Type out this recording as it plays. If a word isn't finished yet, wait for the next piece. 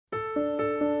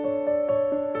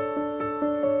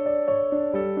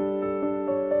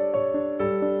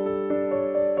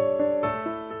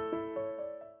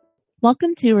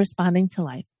Welcome to Responding to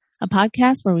Life, a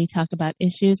podcast where we talk about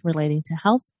issues relating to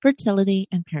health, fertility,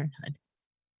 and parenthood.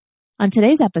 On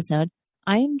today's episode,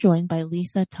 I am joined by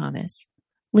Lisa Thonis.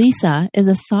 Lisa is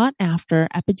a sought-after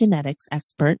epigenetics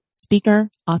expert,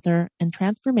 speaker, author, and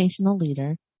transformational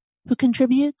leader who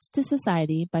contributes to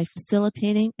society by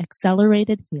facilitating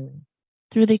accelerated healing.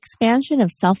 Through the expansion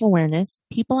of self-awareness,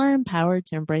 people are empowered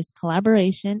to embrace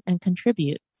collaboration and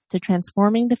contribute to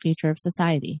transforming the future of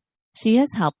society. She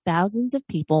has helped thousands of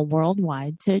people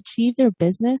worldwide to achieve their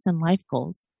business and life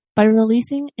goals by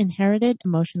releasing inherited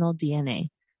emotional DNA,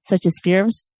 such as fear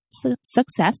of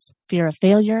success, fear of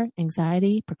failure,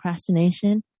 anxiety,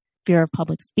 procrastination, fear of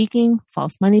public speaking,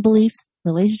 false money beliefs,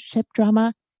 relationship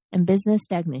drama, and business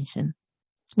stagnation.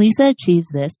 Lisa achieves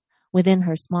this within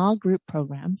her small group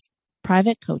programs,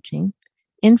 private coaching,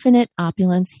 infinite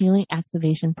opulence healing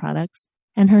activation products,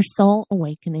 and her Soul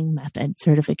Awakening Method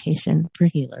certification for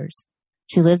healers.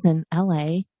 She lives in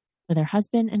LA with her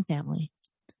husband and family.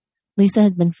 Lisa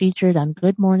has been featured on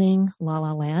Good Morning, La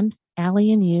La Land,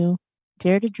 Allie and You,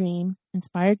 Dare to Dream,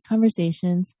 Inspired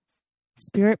Conversations,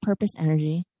 Spirit Purpose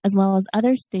Energy, as well as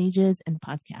other stages and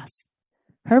podcasts.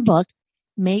 Her book,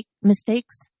 Make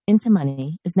Mistakes into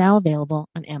Money, is now available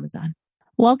on Amazon.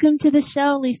 Welcome to the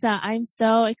show, Lisa. I'm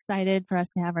so excited for us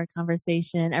to have our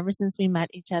conversation. Ever since we met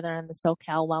each other in the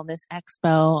SoCal Wellness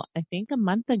Expo, I think a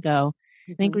month ago,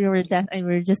 I think we were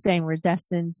just saying we're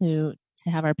destined to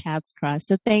have our paths cross.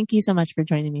 So thank you so much for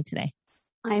joining me today.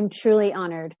 I'm truly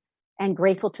honored and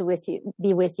grateful to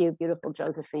be with you, beautiful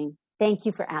Josephine. Thank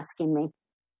you for asking me.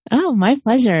 Oh, my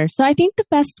pleasure. So I think the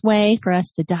best way for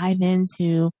us to dive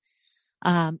into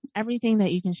everything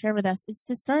that you can share with us is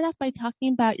to start off by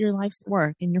talking about your life's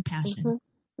work and your passion.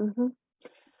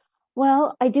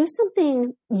 Well, I do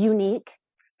something unique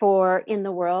in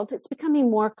the world. It's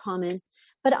becoming more common,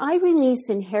 but I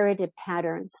release inherited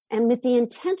patterns. And with the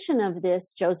intention of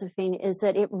this, Josephine, is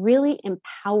that it really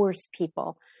empowers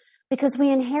people because we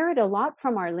inherit a lot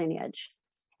from our lineage.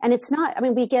 And it's not,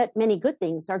 we get many good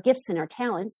things. Our gifts and our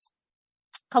talents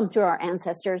come through our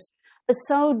ancestors, but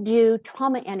so do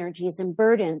trauma energies and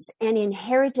burdens and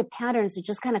inherited patterns that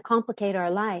just kind of complicate our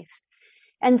life.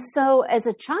 And so as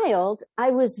a child,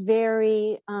 I was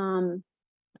very, I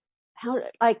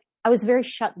was very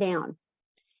shut down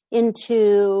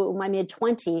into my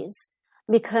mid-20s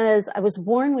because I was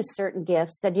born with certain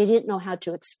gifts that I didn't know how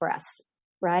to express,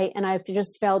 right? And I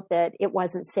just felt that it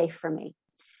wasn't safe for me.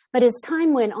 But as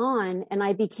time went on and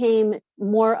I became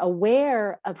more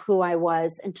aware of who I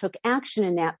was and took action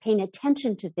in that, paying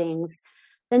attention to things,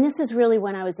 then this is really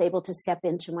when I was able to step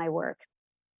into my work.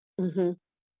 And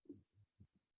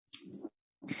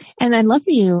I'd love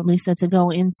for you, Lisa, to go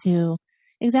into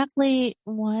exactly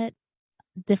what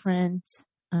different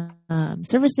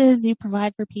services you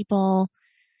provide for people,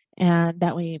 and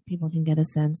that way people can get a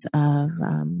sense of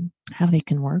how they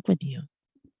can work with you.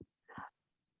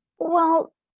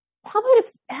 Well, how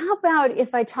about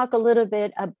if I talk a little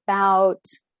bit about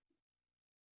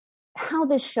how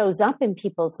this shows up in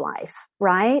people's life,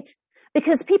 right?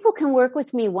 Because people can work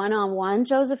with me one-on-one,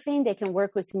 Josephine. They can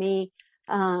work with me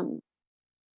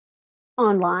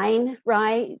online,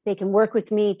 right? They can work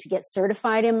with me to get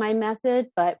certified in my method.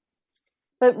 But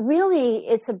really,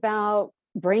 it's about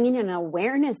bringing an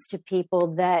awareness to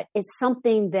people that it's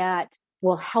something that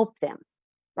will help them,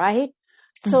 right?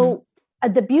 So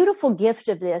the beautiful gift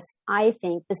of this, I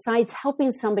think, besides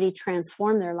helping somebody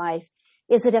transform their life,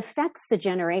 is it affects the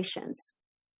generations.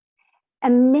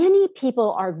 And many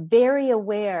people are very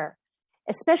aware,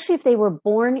 especially if they were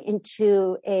born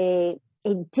into a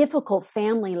difficult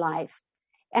family life,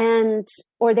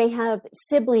 or they have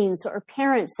siblings or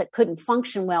parents that couldn't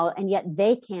function well, and yet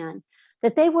they can,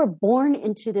 that they were born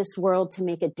into this world to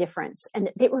make a difference,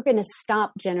 and they were going to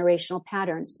stop generational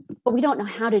patterns. But we don't know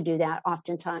how to do that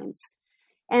oftentimes.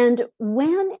 And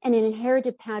when an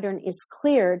inherited pattern is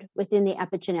cleared within the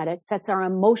epigenetics, that's our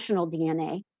emotional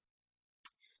DNA.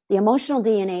 The emotional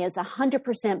DNA is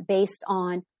 100% based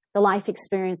on the life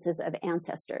experiences of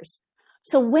ancestors.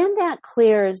 So when that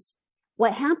clears,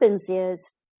 what happens is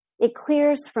it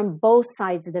clears from both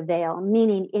sides of the veil,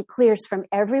 meaning it clears from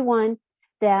everyone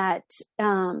that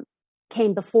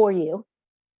came before you,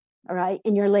 all right,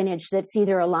 in your lineage that's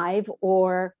either alive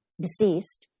or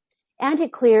deceased. And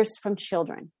it clears from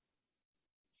children.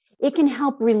 It can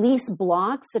help release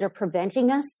blocks that are preventing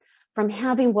us from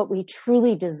having what we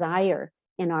truly desire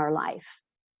in our life.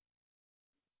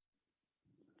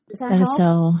 Does that help?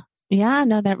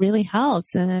 That really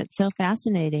helps. And it's so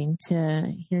fascinating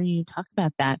to hear you talk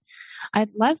about that.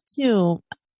 I'd love to,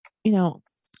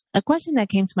 a question that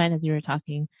came to mind as you were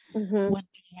talking Mm-hmm. would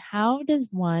be, how does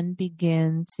one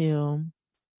begin to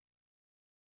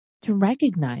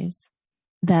recognize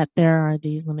that there are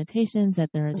these limitations,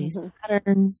 that there are these Mm-hmm.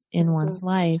 patterns in Mm-hmm. one's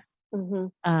life,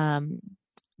 Mm-hmm.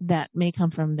 that may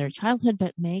come from their childhood,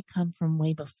 but may come from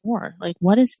way before? Like,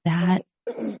 what is that?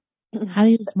 Right. How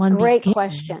does one Great begin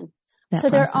question. that So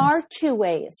there process? are two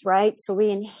ways, right? So we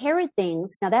inherit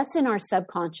things. Now that's in our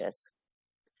subconscious.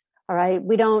 All right.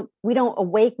 We don't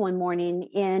awake one morning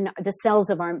in the cells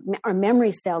of our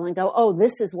memory cell and go, oh,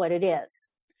 this is what it is.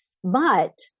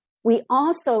 But we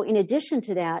also, in addition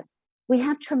to that, we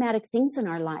have traumatic things in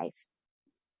our life.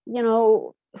 You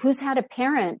know, who's had a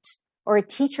parent or a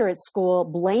teacher at school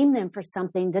blame them for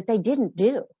something that they didn't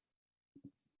do?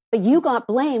 But you got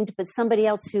blamed, but somebody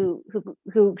else who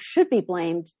should be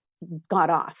blamed got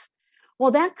off.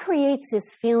 Well, that creates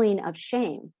this feeling of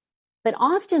shame. But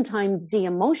oftentimes the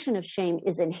emotion of shame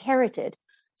is inherited.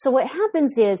 So what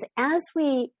happens is as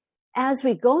we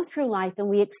go through life and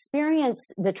we experience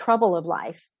the trouble of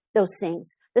life, those things,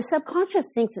 the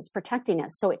subconscious thinks it's protecting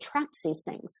us. So it traps these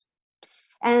things.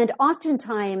 And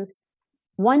oftentimes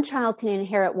one child can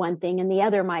inherit one thing and the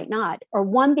other might not, or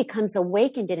one becomes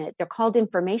awakened in it. They're called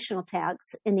informational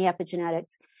tags in the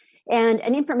epigenetics. And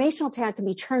an informational tag can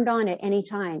be turned on at any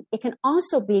time. It can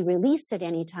also be released at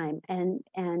any time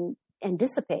and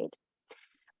dissipate.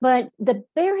 But the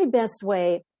very best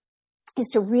way is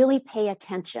to really pay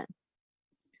attention.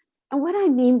 And what I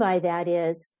mean by that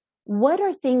is, what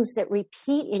are things that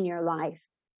repeat in your life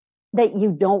that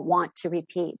you don't want to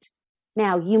repeat?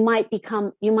 Now, you might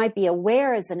be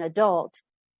aware as an adult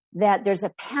that there's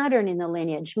a pattern in the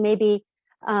lineage. Maybe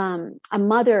a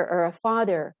mother or a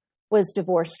father was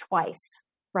divorced twice,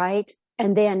 right?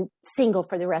 And then single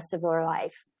for the rest of their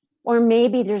life. Or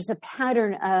maybe there's a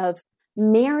pattern of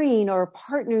marrying or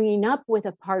partnering up with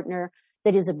a partner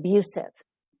that is abusive.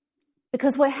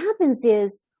 Because what happens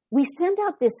is we send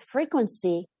out this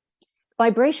frequency,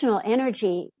 vibrational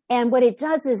energy, and what it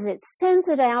does is it sends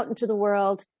it out into the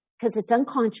world because it's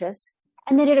unconscious,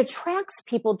 and then it attracts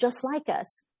people just like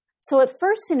us. So at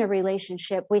first in a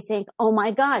relationship, we think, oh my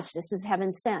gosh, this is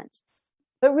heaven sent.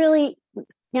 But really,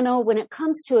 you know, when it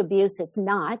comes to abuse, it's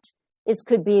not. It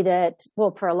could be that,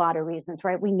 well, for a lot of reasons,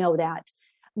 right? We know that.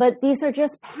 But these are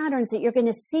just patterns that you're going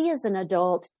to see as an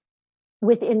adult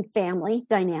within family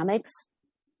dynamics.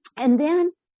 And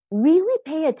then really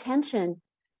pay attention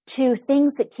to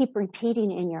things that keep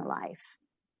repeating in your life.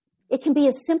 It can be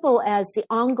as simple as the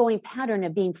ongoing pattern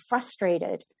of being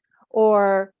frustrated,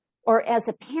 or as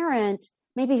a parent,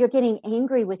 maybe you're getting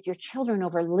angry with your children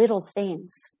over little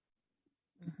things.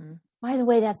 Mm-hmm. By the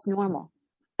way, that's normal,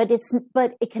 but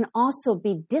it can also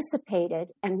be dissipated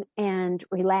and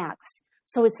relaxed.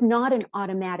 So it's not an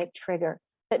automatic trigger,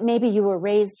 but maybe you were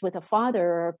raised with a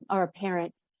father or a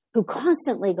parent who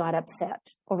constantly got upset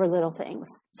over little things.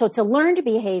 So it's a learned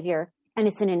behavior and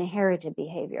it's an inherited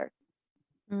behavior.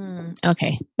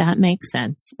 Okay, that makes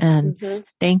sense. And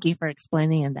thank you for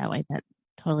explaining it that way. That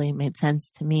totally made sense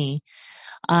to me.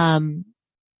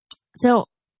 So,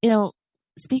 you know,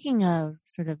 speaking of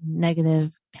sort of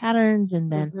negative patterns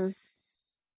and then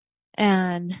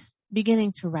and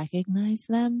beginning to recognize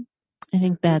them, I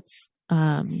think that's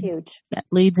huge. That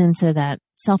leads into that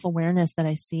self-awareness that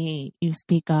I see you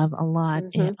speak of a lot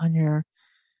on your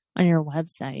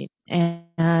website.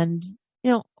 And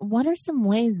you know, what are some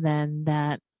ways then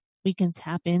that we can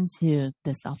tap into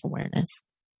the self-awareness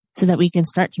so that we can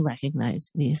start to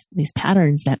recognize these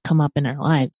patterns that come up in our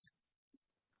lives?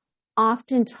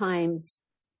 Oftentimes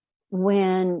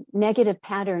when negative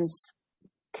patterns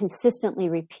consistently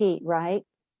repeat, right?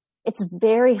 It's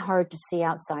very hard to see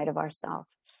outside of ourselves.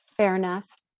 Fair enough?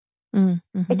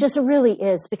 Mm-hmm. It just really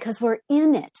is, because we're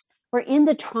in it. We're in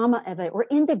the trauma of it. We're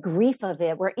in the grief of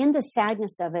it. We're in the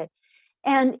sadness of it.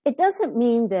 And it doesn't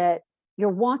mean that you're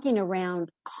walking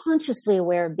around consciously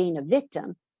aware of being a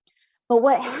victim. But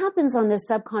what happens on the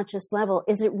subconscious level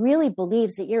is it really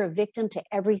believes that you're a victim to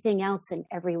everything else and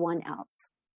everyone else.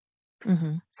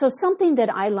 Mm-hmm. So something that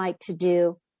I like to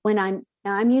do when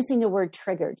I'm using the word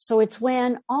triggered. So it's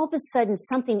when all of a sudden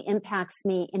something impacts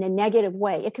me in a negative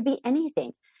way. It could be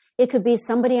anything. It could be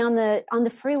somebody on the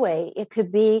freeway. It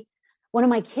could be one of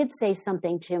my kids say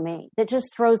something to me that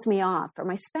just throws me off, or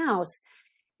my spouse.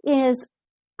 Is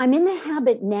I'm in the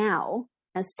habit now,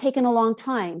 it's taken a long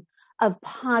time, of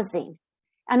pausing.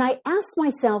 And I ask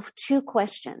myself two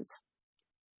questions.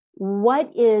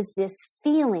 What is this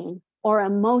feeling or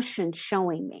emotion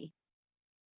showing me?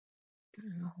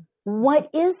 What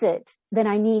is it that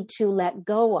I need to let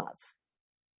go of?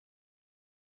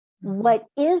 What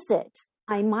is it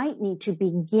I might need to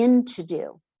begin to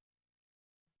do?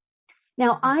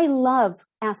 Now, I love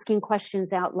asking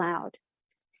questions out loud.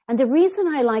 And the reason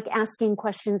I like asking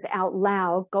questions out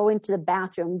loud, go into the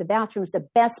bathroom. The bathroom is the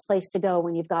best place to go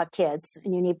when you've got kids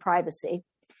and you need privacy.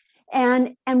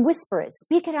 And whisper it,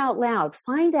 speak it out loud.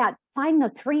 Find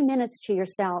the 3 minutes to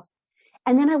yourself.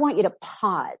 And then I want you to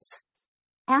pause.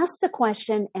 Ask the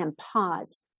question and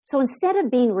pause. So instead of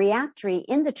being reactory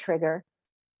in the trigger,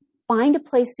 find a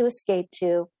place to escape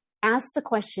to, ask the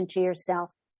question to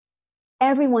yourself.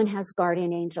 Everyone has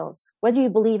guardian angels, whether you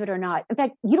believe it or not. In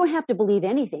fact, you don't have to believe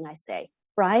anything I say,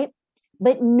 right?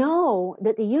 But know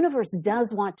that the universe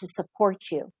does want to support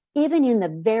you, even in the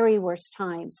very worst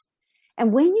times.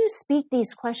 And when you speak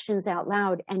these questions out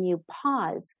loud and you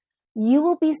pause, you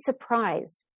will be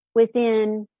surprised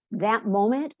within that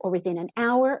moment or within an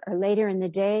hour or later in the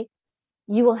day,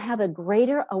 you will have a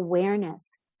greater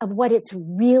awareness of what it's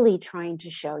really trying to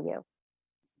show you.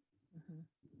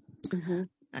 Mm-hmm.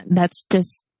 That's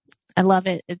just, I love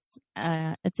it.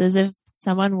 It's as if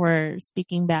someone were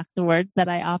speaking back the words that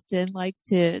I often like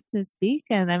to speak.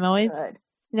 And I'm always,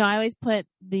 Good. I always put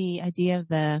the idea of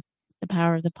the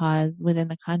power of the pause within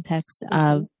the context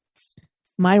of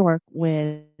my work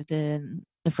within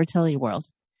the fertility world.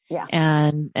 Yeah.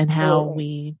 And how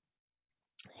we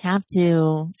have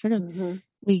to sort of,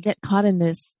 we get caught in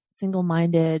this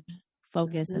single-minded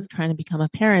focus of trying to become a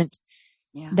parent.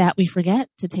 Yeah. That we forget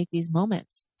to take these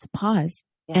moments to pause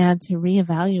and to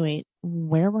reevaluate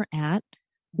where we're at,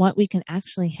 what we can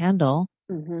actually handle,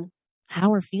 how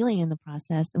we're feeling in the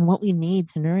process, and what we need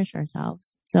to nourish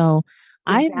ourselves. So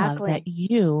I love that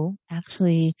you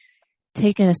actually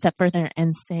take it a step further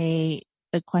and say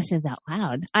the questions out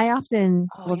loud. I often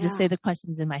will just say the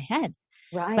questions in my head.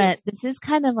 Right. But this is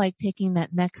kind of like taking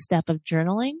that next step of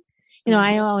journaling. You know,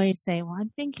 I always say, well,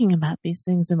 I'm thinking about these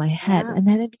things in my head. And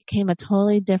then it became a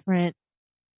totally different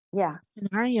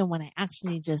scenario when I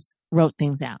actually just wrote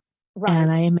things out. Right. And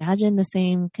I imagine the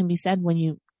same can be said when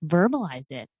you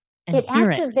verbalize it and it hear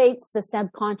activates the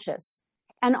subconscious.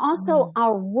 And also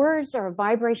our words are a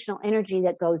vibrational energy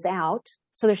that goes out.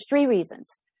 So there's 3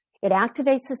 reasons. It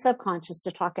activates the subconscious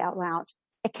to talk out loud.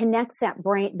 It connects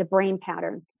the brain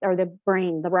patterns or the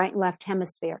right and left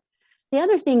hemisphere. The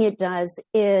other thing it does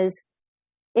is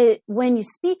when you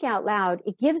speak out loud,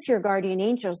 it gives your guardian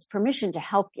angels permission to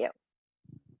help you.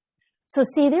 So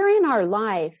see, they're in our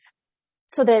life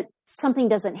so that something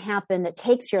doesn't happen that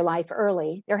takes your life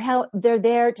early. They're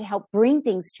there to help bring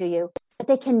things to you, but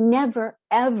they can never,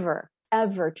 ever,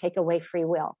 ever take away free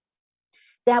will.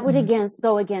 That would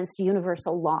go against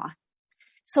universal law.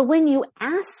 So when you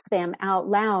ask them out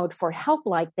loud for help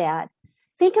like that,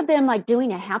 think of them like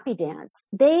doing a happy dance.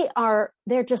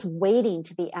 They're just waiting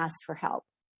to be asked for help.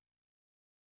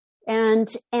 And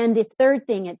the third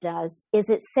thing it does is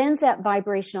it sends that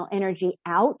vibrational energy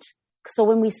out. So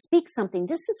when we speak something,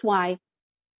 this is why,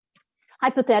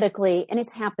 hypothetically, and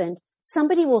it's happened,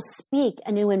 somebody will speak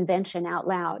a new invention out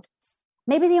loud.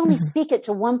 Maybe they only speak it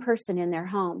to one person in their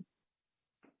home.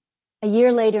 A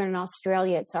year later in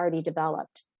Australia, it's already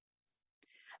developed.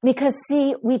 Because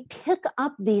see, we pick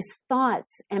up these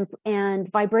thoughts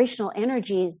and vibrational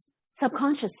energies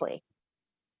subconsciously.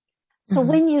 So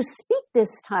when you speak this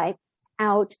type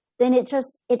out, then it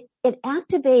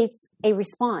activates a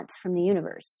response from the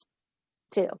universe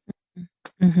too.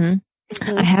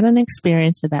 I had an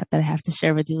experience with that I have to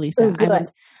share with you, Lisa. Ooh,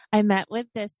 I met with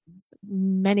this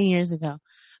many years ago,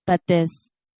 but this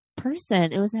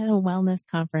person, it was at a wellness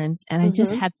conference, and I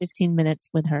just had 15 minutes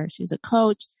with her. She's a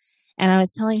coach, and I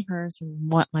was telling her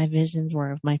what my visions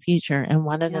were of my future. And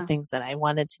one of the things that I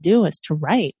wanted to do was to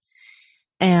write.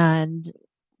 And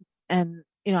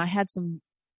you know,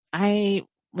 I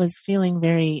was feeling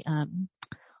very,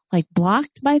 like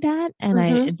blocked by that. And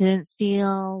I didn't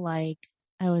feel like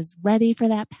I was ready for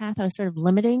that path. I was sort of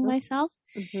limiting myself.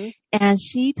 And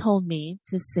she told me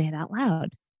to say it out loud,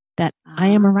 that I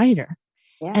am a writer.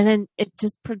 Yeah. And then it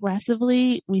just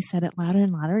progressively, we said it louder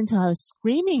and louder until I was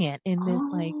screaming it in this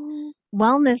like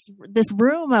wellness, this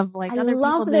room of like other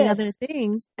people doing other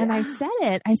things. And I said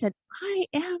it. I said, I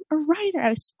am a writer.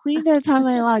 I screamed at the top of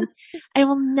my lungs. I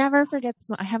will never forget this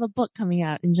one. I have a book coming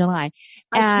out in July.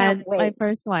 And my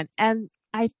first one. And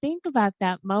I think about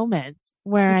that moment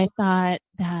where I thought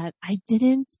that I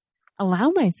didn't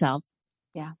allow myself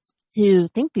to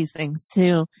think these things,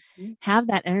 to have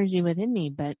that energy within me.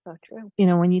 But, you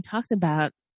know, when you talked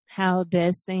about how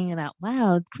this saying it out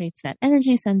loud creates that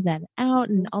energy, sends that out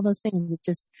and all those things, it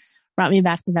just brought me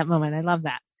back to that moment. I love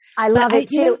that. I love it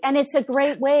too. And it's a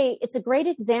great way. It's a great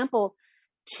example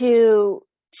to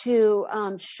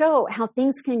show how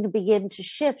things can begin to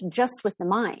shift just with the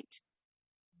mind.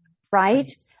 Right?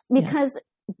 Because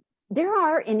there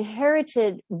are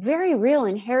very real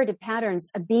inherited patterns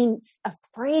of being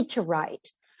afraid to write,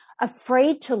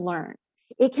 afraid to learn.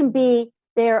 It can be,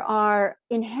 there are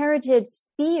inherited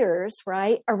fears,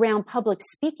 right, around public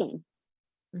speaking.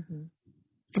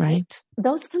 Mm-hmm. Right.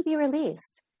 Those can be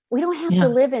released. We don't have to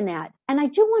live in that. And I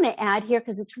do want to add here,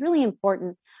 because it's really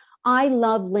important, I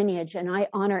love lineage and I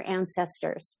honor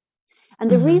ancestors.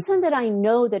 And the reason that I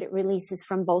know that it releases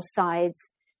from both sides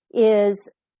is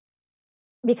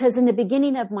because in the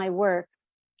beginning of my work,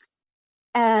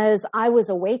 as I was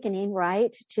awakening,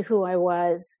 right, to who I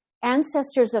was,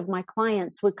 ancestors of my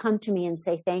clients would come to me and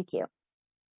say, thank you.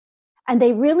 And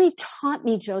they really taught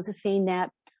me, Josephine, that,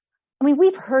 I mean,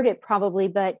 we've heard it probably,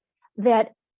 but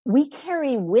that we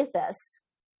carry with us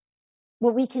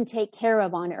what we can take care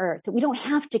of on earth. We don't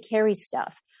have to carry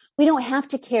stuff. We don't have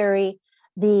to carry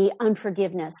the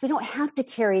unforgiveness. We don't have to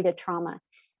carry the trauma.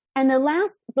 And the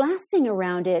last thing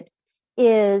around it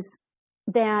is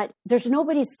that there's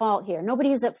nobody's fault here.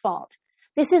 Nobody's at fault.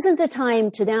 This isn't the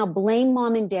time to now blame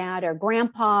mom and dad or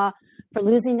grandpa for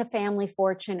losing the family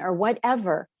fortune or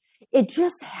whatever. It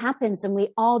just happens and we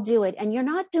all do it. And you're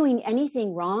not doing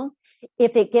anything wrong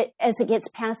if it gets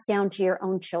passed down to your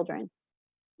own children.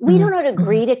 We don't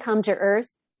agree to come to earth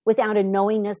without a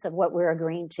knowingness of what we're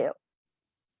agreeing to,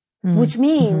 which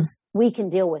means we can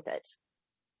deal with it.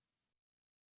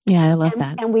 Yeah, I love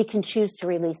that. And we can choose to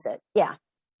release it. Yeah.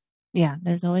 Yeah,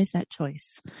 there's always that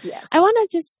choice. Yes. I want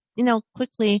to just,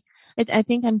 quickly, I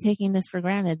think I'm taking this for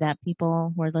granted that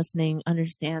people who are listening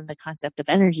understand the concept of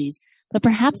energies, but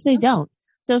perhaps they don't.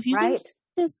 So if you can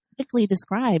just quickly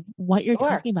describe what you're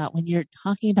talking about when you're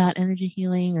talking about energy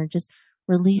healing or just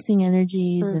releasing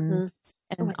energies and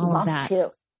all of that.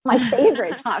 To. My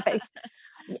favorite topic.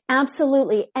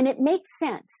 Absolutely. And it makes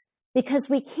sense because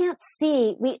we can't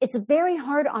see, it's very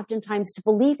hard oftentimes to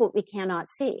believe what we cannot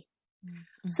see.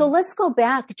 So let's go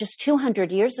back just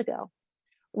 200 years ago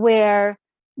where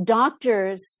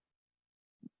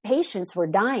patients were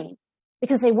dying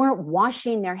because they weren't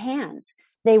washing their hands.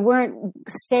 They weren't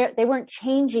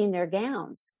changing their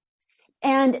gowns.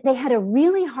 And they had a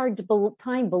really hard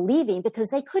time believing because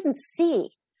they couldn't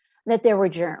see that there were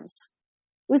germs.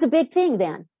 It was a big thing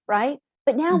then, right?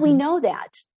 But now we know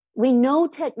that. We know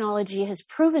technology has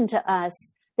proven to us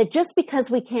that just because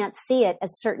we can't see it at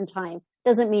a certain time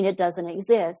doesn't mean it doesn't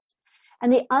exist.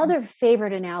 And the other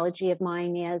favorite analogy of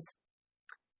mine is,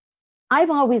 I've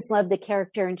always loved the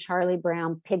character in Charlie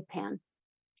Brown, Pigpen.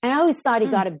 And I always thought he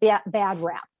got a bad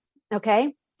rap,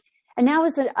 okay? And now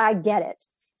I get it.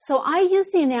 So I use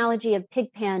the analogy of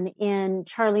Pigpen in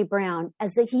Charlie Brown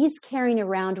as that he's carrying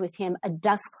around with him a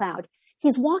dust cloud.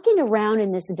 He's walking around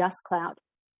in this dust cloud.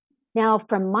 Now,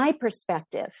 from my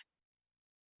perspective,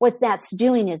 what that's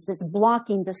doing is it's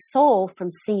blocking the soul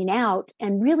from seeing out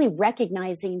and really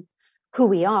recognizing who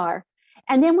we are.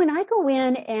 And then when I go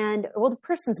in the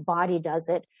person's body does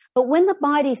it, but when the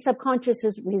body subconscious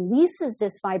releases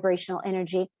this vibrational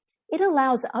energy, it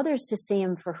allows others to see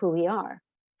him for who we are,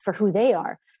 for who they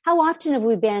are. How often have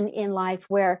we been in life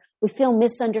where we feel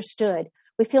misunderstood?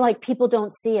 We feel like people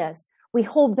don't see us. We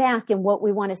hold back in what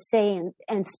we want to say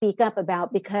and speak up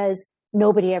about because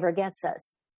nobody ever gets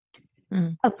us.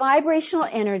 A vibrational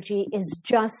energy is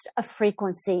just a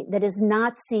frequency that is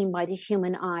not seen by the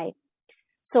human eye.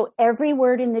 So every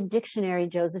word in the dictionary,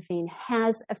 Josephine,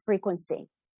 has a frequency.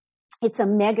 It's a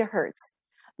megahertz.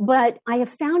 But I have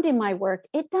found in my work,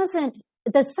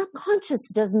 the subconscious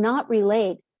does not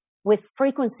relate with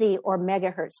frequency or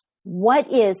megahertz.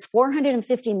 What is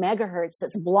 450 megahertz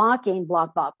that's blocking blah,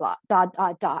 blah, blah, dot,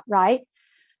 dot, dot, right?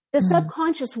 The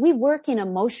subconscious, we work in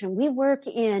emotion. We work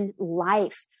in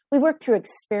life. We work through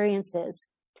experiences.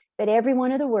 But every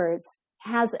one of the words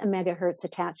has a megahertz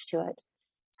attached to it.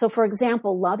 So, for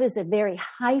example, love is a very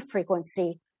high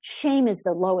frequency. Shame is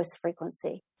the lowest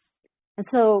frequency. And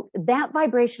so that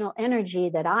vibrational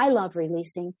energy that I love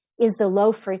releasing is the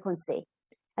low frequency.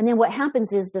 And then what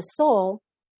happens is the soul,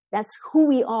 that's who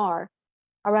we are,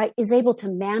 all right, is able to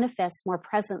manifest more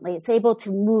presently. It's able to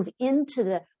move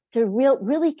into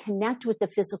really connect with the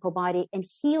physical body and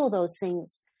heal those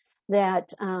things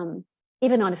that,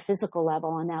 even on a physical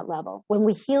level, on that level, when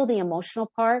we heal the emotional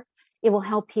part, it will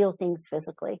help heal things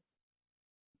physically.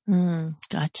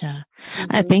 Gotcha.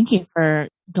 Thank you for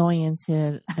going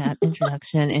into that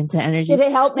introduction into energy. Did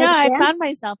it help make sense? I found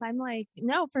myself, I'm like,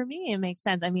 no, for me, it makes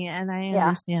sense. I mean, and I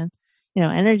understand,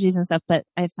 energies and stuff, but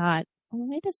I thought,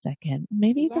 wait a second,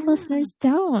 maybe the listeners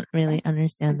don't really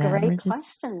understand that. Great We're just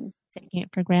question. taking it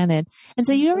for granted. And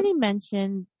so you already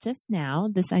mentioned just now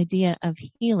this idea of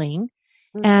healing,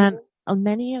 and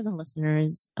many of the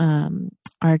listeners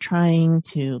are trying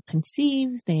to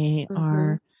conceive. They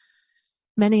are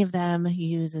many of them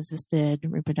use assisted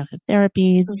reproductive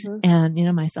therapies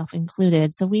and, myself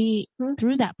included. So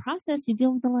through that process, you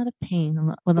deal with a lot of pain,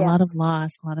 with a lot of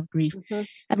loss, a lot of grief.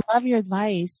 I'd love your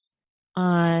advice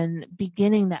on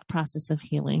beginning that process of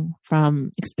healing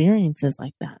from experiences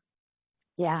like that.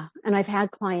 Yeah. And I've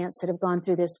had clients that have gone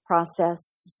through this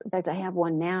process. In fact, I have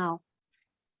one now.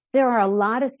 There are a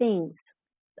lot of things.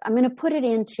 I'm going to put it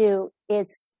into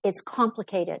it's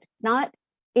complicated.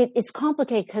 It's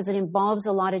complicated because it involves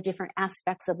a lot of different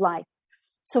aspects of life.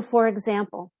 So for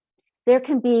example, there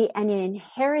can be an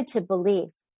inherited belief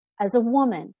as a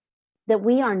woman that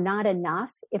we are not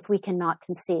enough if we cannot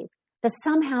conceive, that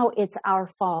somehow it's our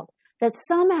fault, that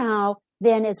somehow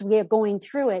then as we are going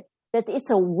through it, that it's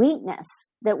a weakness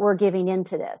that we're giving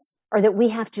into this, or that we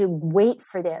have to wait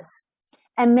for this.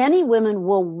 And many women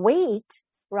will wait,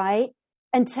 right,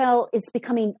 until it's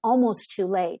becoming almost too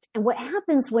late. And what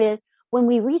happens when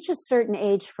we reach a certain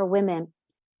age for women,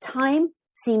 time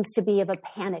seems to be of a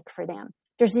panic for them.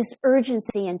 There's this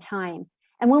urgency in time.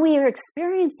 And when we are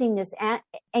experiencing this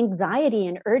anxiety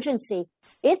and urgency,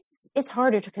 it's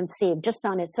harder to conceive just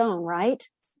on its own, right?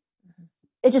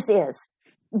 It just is.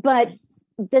 But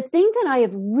the thing that I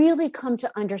have really come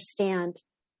to understand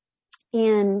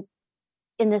in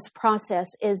this process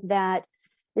is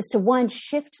to one,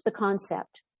 shift the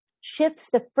concept,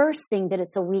 shift the first thing that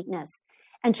it's a weakness,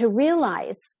 and to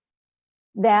realize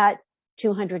that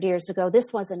 200 years ago,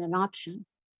 this wasn't an option.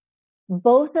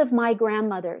 Both of my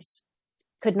grandmothers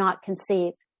could not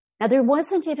conceive. Now, there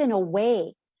wasn't even a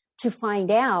way to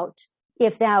find out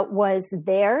if that was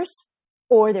theirs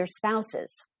or their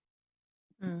spouses.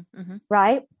 Mm-hmm.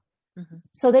 Right? Mm-hmm.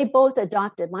 So they both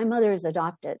adopted. My mother is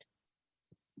adopted.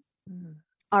 Mm.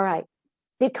 All right.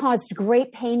 It caused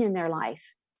great pain in their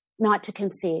life not to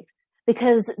conceive,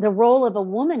 because the role of a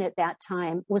woman at that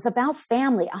time was about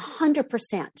family,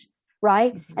 100%.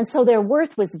 Right? Mm-hmm. And so their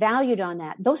worth was valued on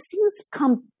that. Those things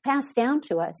passed down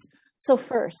to us. So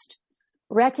first,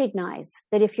 recognize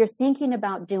that if you're thinking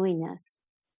about doing this,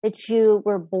 that you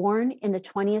were born in the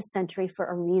 20th century for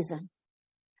a reason.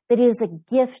 That it is a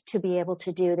gift to be able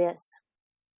to do this.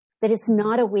 That it's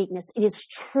not a weakness. It is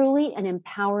truly an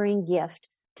empowering gift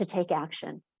to take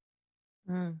action.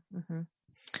 Mm-hmm.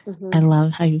 Mm-hmm. I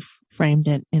love how you framed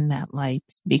it in that light,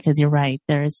 because you're right.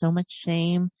 There is so much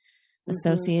shame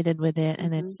associated with it,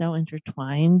 and it's so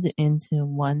intertwined into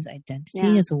one's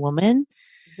identity as a woman.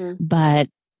 But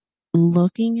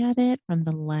looking at it from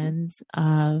the lens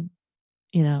of,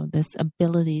 this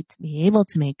ability to be able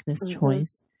to make this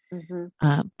choice,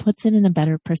 puts it in a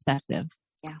better perspective.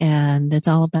 Yeah. And it's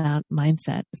all about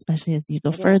mindset, especially as you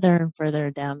go further and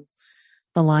further down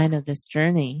the line of this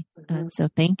journey. And so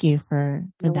thank you for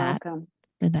that. Welcome.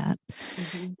 For that.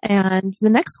 And the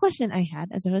next question I had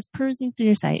as I was perusing through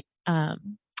your site,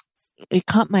 it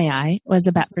caught my eye, was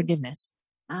about forgiveness.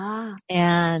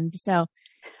 And so,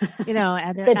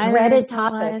 the dreaded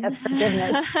topic of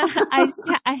forgiveness.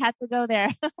 I had to go there.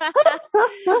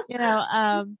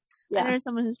 Either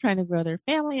someone who's trying to grow their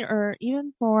family, or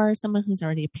even for someone who's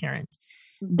already a parent.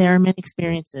 There are many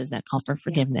experiences that call for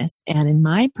forgiveness. And in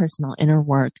my personal inner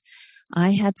work,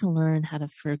 I had to learn how to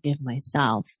forgive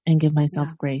myself and give myself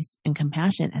grace and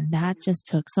compassion. And that just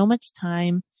took so much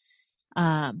time.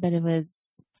 But it was,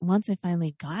 once I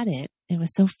finally got it, it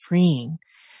was so freeing.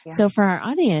 Yeah. So for our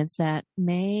audience that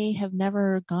may have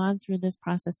never gone through this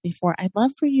process before, I'd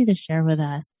love for you to share with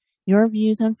us your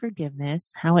views on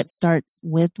forgiveness, how it starts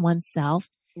with oneself,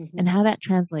 and how that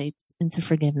translates into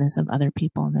forgiveness of other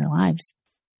people in their lives.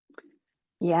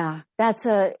 Yeah, it's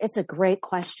a great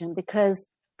question, because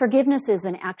forgiveness is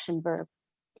an action verb.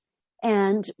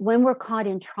 And when we're caught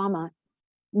in trauma,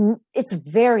 it's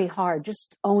very hard.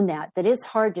 Just own that it's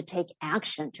hard to take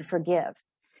action to forgive.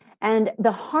 And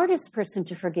the hardest person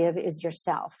to forgive is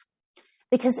yourself.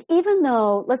 Because even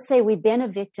though, let's say we've been a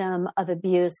victim of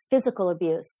abuse, physical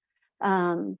abuse,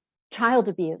 child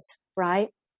abuse, right?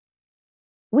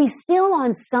 We still,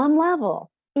 on some level,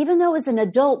 even though as an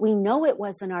adult, we know it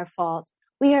wasn't our fault,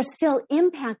 we are still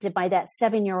impacted by that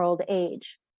 7-year-old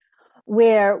age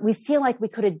where we feel like we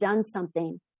could have done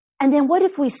something. And then what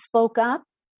if we spoke up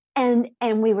and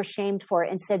we were shamed for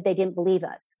it and said they didn't believe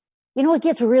us? It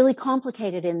gets really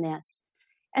complicated in this.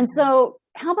 And so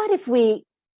how about if we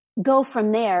go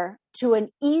from there to an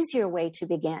easier way to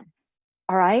begin?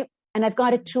 All right. And I've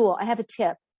got a tool. I have a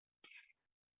tip.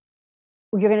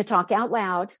 You're going to talk out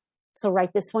loud. So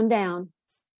write this one down.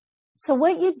 So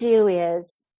what you do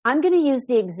is, I'm going to use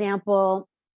the example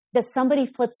that somebody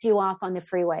flips you off on the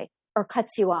freeway or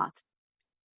cuts you off,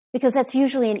 because that's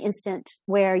usually an instant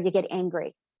where you get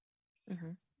angry.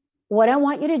 what I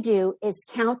want you to do is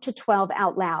count to 12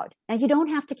 out loud. Now, you don't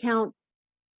have to count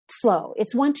slow.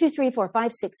 It's 1, 2, 3, 4,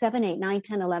 5, 6, 7, 8, 9,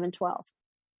 10, 11, 12.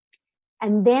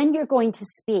 And then you're going to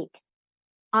speak.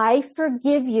 I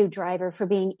forgive you, driver, for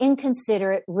being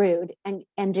inconsiderate, rude,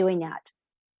 and doing that.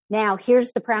 Now,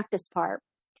 here's the practice part.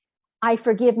 I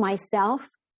forgive myself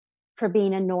for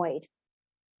being annoyed.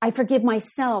 I forgive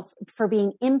myself for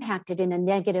being impacted in a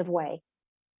negative way.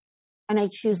 And I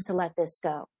choose to let this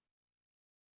go.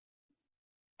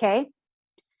 Okay?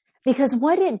 Because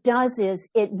what it does is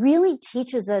it really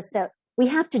teaches us that we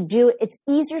have to do it. It's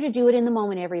easier to do it in the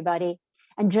moment, everybody,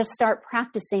 and just start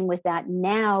practicing with that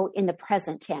now in the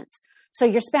present tense. So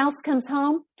your spouse comes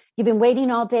home, you've been waiting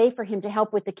all day for him to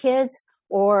help with the kids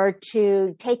or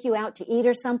to take you out to eat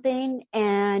or something,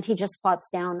 and he just plops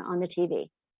down on the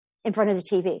TV, in front of the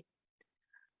TV.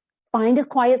 Find a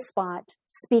quiet spot,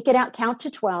 speak it out, count to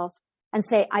 12, and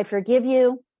say, I forgive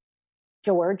you,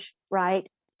 George, right,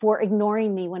 for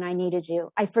ignoring me when I needed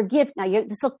you. I forgive, now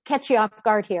this will catch you off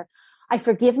guard here. I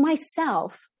forgive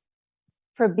myself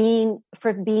for being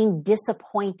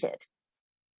disappointed.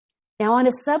 Now, on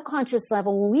a subconscious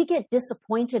level, when we get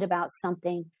disappointed about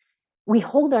something, we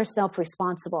hold ourselves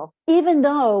responsible, even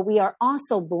though we are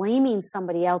also blaming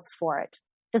somebody else for it.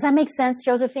 Does that make sense,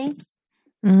 Josephine?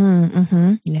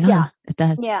 Mm-hmm. Yeah, it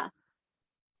does. Yeah.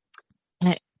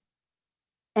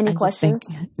 Any I'm questions?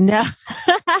 No,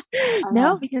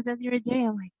 no, because as you were doing,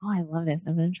 I'm like, oh, I love this.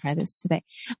 I'm going to try this today.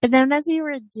 But then as you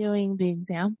were doing the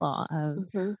example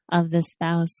of the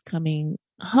spouse coming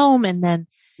home, and then,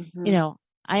 you know,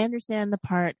 I understand the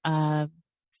part of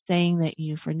saying that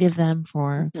you forgive them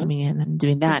for coming in and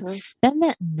doing that. Then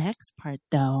that next part,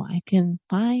 though, I can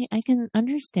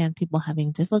understand people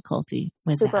having difficulty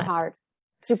with that.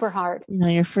 Super hard. You know,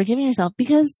 you're forgiving yourself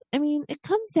because, I mean, it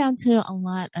comes down to a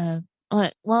lot of,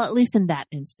 well, at least in that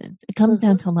instance, it comes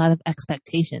down to a lot of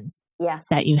expectations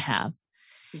that you have.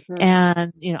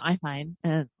 And, you know, I find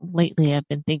lately I've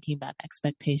been thinking about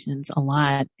expectations a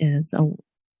lot is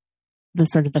the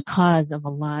sort of the cause of a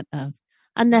lot of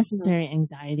unnecessary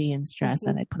anxiety and stress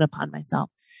that I put upon myself.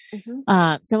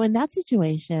 So in that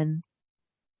situation,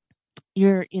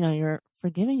 you're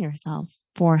forgiving yourself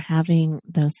for having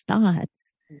those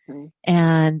thoughts.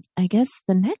 And I guess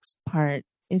the next part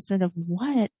is sort of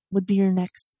what would be your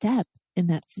next step in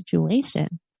that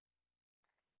situation?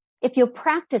 If you'll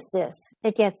practice this,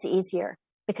 it gets easier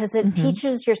because it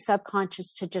teaches your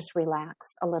subconscious to just relax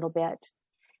a little bit.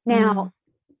 Now,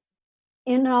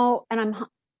 you know, and I'm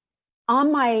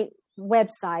on my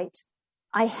website,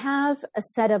 I have a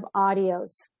set of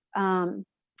audios,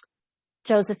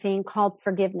 Josephine, called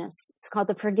Forgiveness. It's called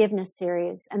the Forgiveness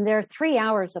series. And there are 3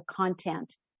 hours of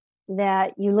content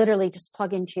that you literally just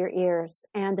plug into your ears,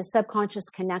 and the subconscious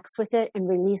connects with it and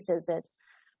releases it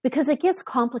because it gets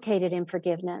complicated in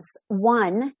forgiveness.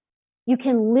 One, you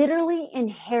can literally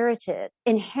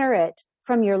inherit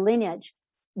from your lineage,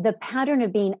 the pattern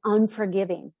of being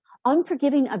unforgiving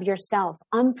of yourself,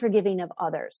 unforgiving of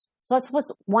others. So that's what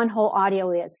one whole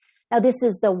audio is. Now, this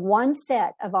is the one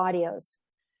set of audios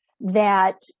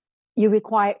that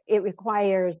it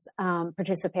requires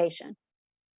participation,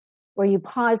 where you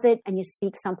pause it and you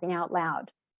speak something out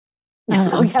loud.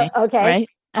 Okay. Right.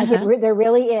 There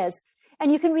really is.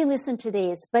 And you can re-listen to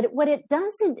these. But what it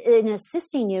does in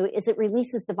assisting you is it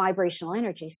releases the vibrational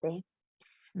energy, see?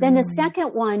 Then the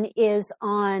second one is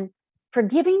on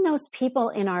forgiving those people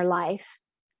in our life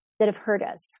that have hurt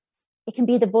us. It can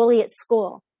be the bully at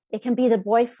school. It can be the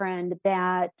boyfriend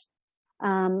that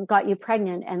got you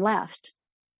pregnant and left.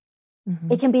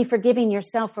 It can be forgiving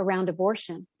yourself around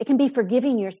abortion. It can be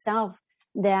forgiving yourself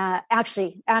that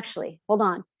actually, hold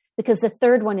on, because the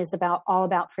third one is all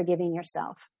about forgiving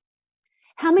yourself.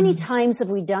 How many times have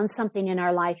we done something in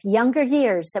our life, younger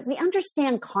years, that we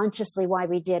understand consciously why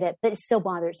we did it, but it still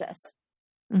bothers us?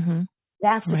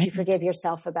 That's what you forgive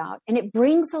yourself about. And it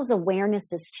brings those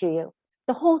awarenesses to you.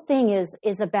 The whole thing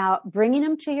is about bringing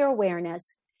them to your awareness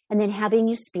and then having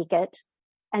you speak it.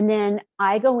 And then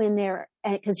I go in there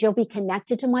because you'll be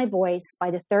connected to my voice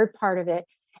by the third part of it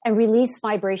and release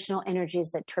vibrational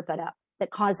energies that trip it up,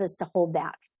 that cause us to hold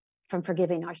back from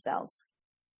forgiving ourselves.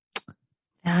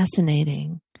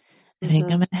 Fascinating. I think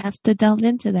I'm going to have to delve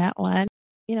into that one.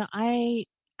 You know, I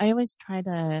always try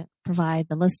to provide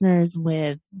the listeners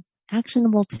with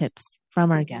actionable tips from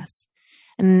our guests.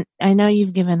 And I know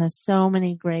you've given us so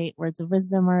many great words of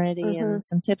wisdom already and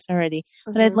some tips already,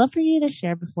 but I'd love for you to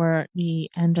share before we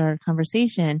end our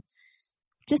conversation,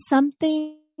 just one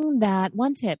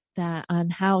tip on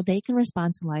how they can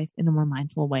respond to life in a more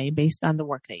mindful way based on the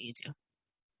work that you do.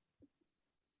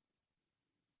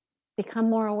 Become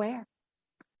more aware.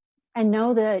 and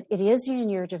know that it is in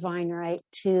your divine right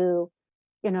to,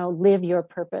 live your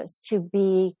purpose, to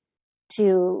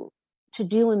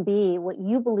do and be what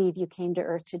you believe you came to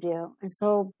earth to do. And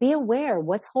so be aware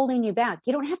what's holding you back.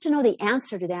 You don't have to know the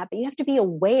answer to that, but you have to be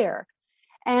aware.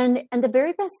 And the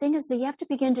very best thing is that you have to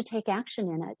begin to take action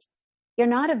in it. You're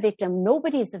not a victim.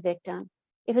 Nobody's a victim,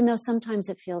 even though sometimes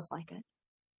it feels like it.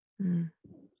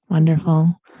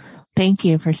 Wonderful. Thank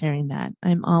you for sharing that.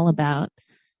 I'm all about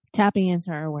tapping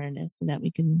into our awareness so that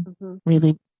we can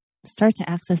really start to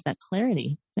access that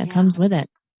clarity that comes with it.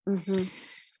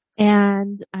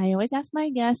 And I always ask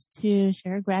my guests to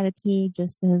share gratitude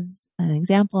just as an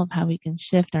example of how we can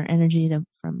shift our energy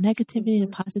from negativity to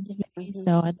positivity.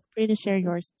 So I'd love for you to share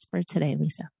yours for today,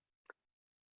 Lisa.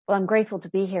 Well, I'm grateful to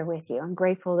be here with you. I'm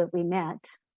grateful that we met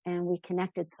and we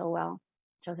connected so well,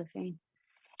 Josephine.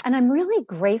 And I'm really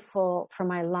grateful for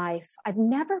my life. I've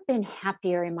never been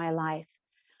happier in my life.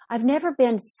 I've never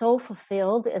been so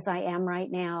fulfilled as I am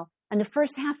right now. And the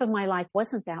first half of my life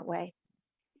wasn't that way.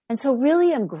 And so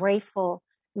really I'm grateful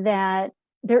that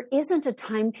there isn't a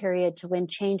time period to when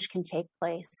change can take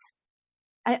place.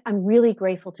 I'm really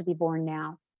grateful to be born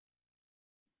now.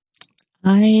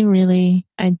 I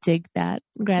dig that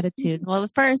gratitude. Well, the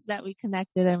first that we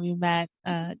connected and we met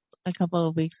a couple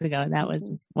of weeks ago, that was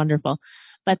just wonderful.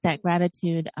 But that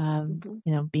gratitude of,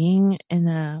 being in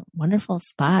a wonderful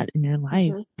spot in your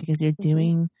life because you're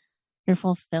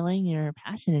fulfilling your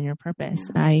passion and your purpose.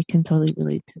 I can totally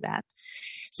relate to that.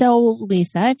 So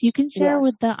Lisa, if you can share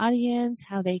with the audience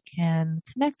how they can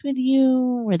connect with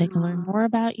you, where they can learn more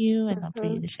about you, I'd love for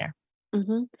you to share.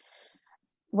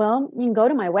 Well, you can go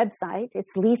to my website.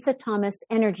 It's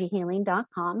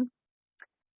lisathomasenergyhealing.com.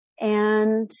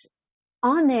 And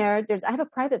on there, I have a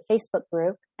private Facebook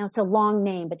group. Now it's a long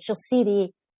name, but you'll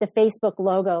see the Facebook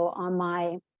logo on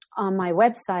my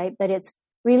website, but it's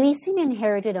Releasing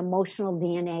Inherited Emotional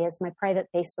DNA is my private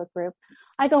Facebook group.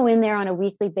 I go in there on a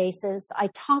weekly basis. I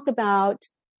talk about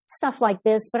stuff like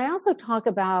this, but I also talk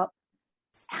about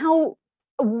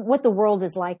what the world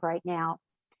is like right now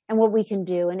and what we can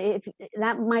do. And if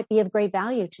that might be of great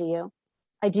value to you.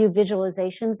 I do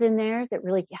visualizations in there that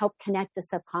really help connect the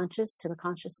subconscious to the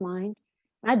conscious mind.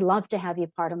 I'd love to have you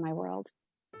part of my world.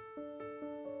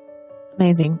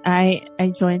 Amazing. I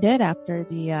joined it after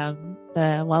the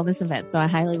wellness event, so I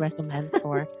highly recommend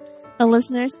for the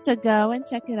listeners to go and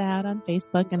check it out on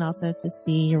Facebook and also to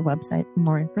see your website for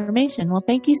more information. Well,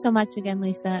 thank you so much again,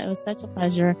 Lisa. It was such a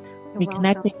pleasure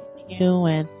reconnecting with you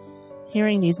and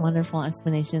hearing these wonderful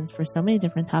explanations for so many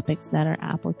different topics that are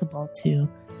applicable to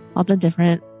all the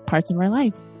different parts of our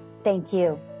life. Thank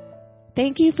you.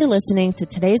 Thank you for listening to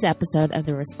today's episode of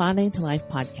the Responding to Life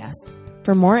podcast.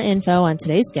 For more info on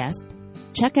today's guest,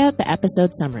 check out the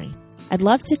episode summary. I'd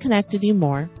love to connect with you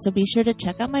more, so be sure to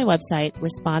check out my website,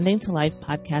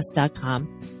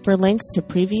 respondingtolifepodcast.com, for links to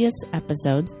previous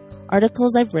episodes,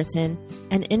 articles I've written,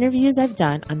 and interviews I've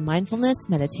done on mindfulness,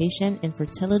 meditation,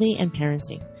 infertility, and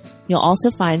parenting. You'll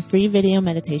also find free video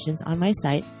meditations on my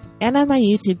site and on my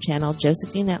YouTube channel,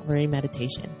 Josephine at Lurie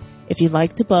Meditation. If you'd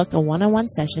like to book a one-on-one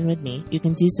session with me, you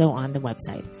can do so on the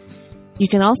website. You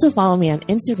can also follow me on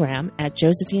Instagram at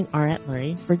Josephine R. at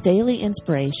Lurie for daily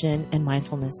inspiration and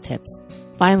mindfulness tips.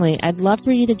 Finally, I'd love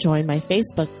for you to join my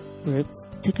Facebook groups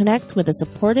to connect with a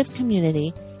supportive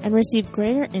community and receive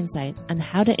greater insight on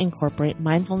how to incorporate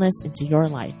mindfulness into your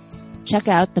life. Check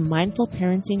out the Mindful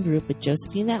Parenting group with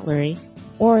Josephine at Lurie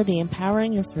or the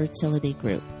Empowering Your Fertility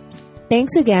group.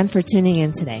 Thanks again for tuning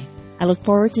in today. I look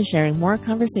forward to sharing more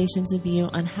conversations with you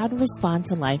on how to respond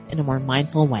to life in a more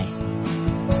mindful way.